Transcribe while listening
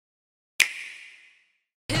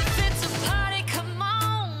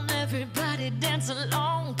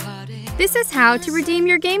This is how to redeem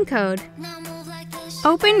your game code.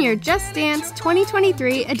 Open your Just Dance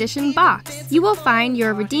 2023 edition box. You will find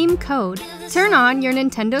your redeem code. Turn on your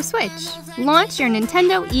Nintendo Switch. Launch your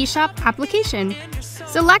Nintendo eShop application.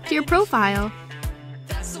 Select your profile.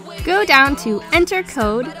 Go down to Enter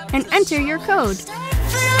Code and enter your code.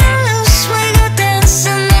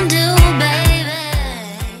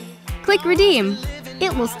 Click Redeem.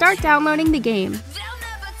 It will start downloading the game.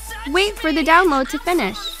 Wait for the download to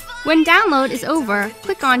finish. When download is over,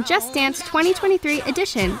 click on Just Dance 2023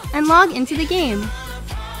 Edition and log into the game.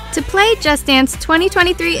 To play Just Dance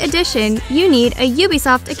 2023 Edition, you need a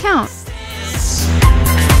Ubisoft account.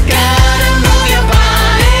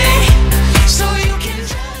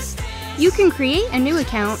 You can create a new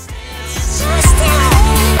account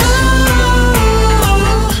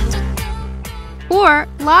or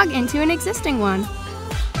log into an existing one.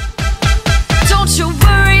 Don't you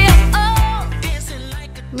worry.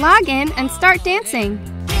 Log in and start dancing.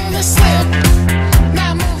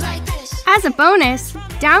 As a bonus,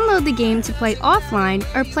 download the game to play offline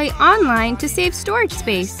or play online to save storage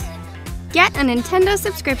space. Get a Nintendo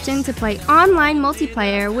subscription to play online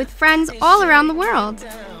multiplayer with friends all around the world.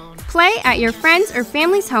 Play at your friends' or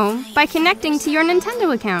family's home by connecting to your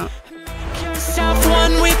Nintendo account. Yourself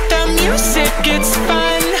one with the music, it's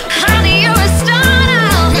fine.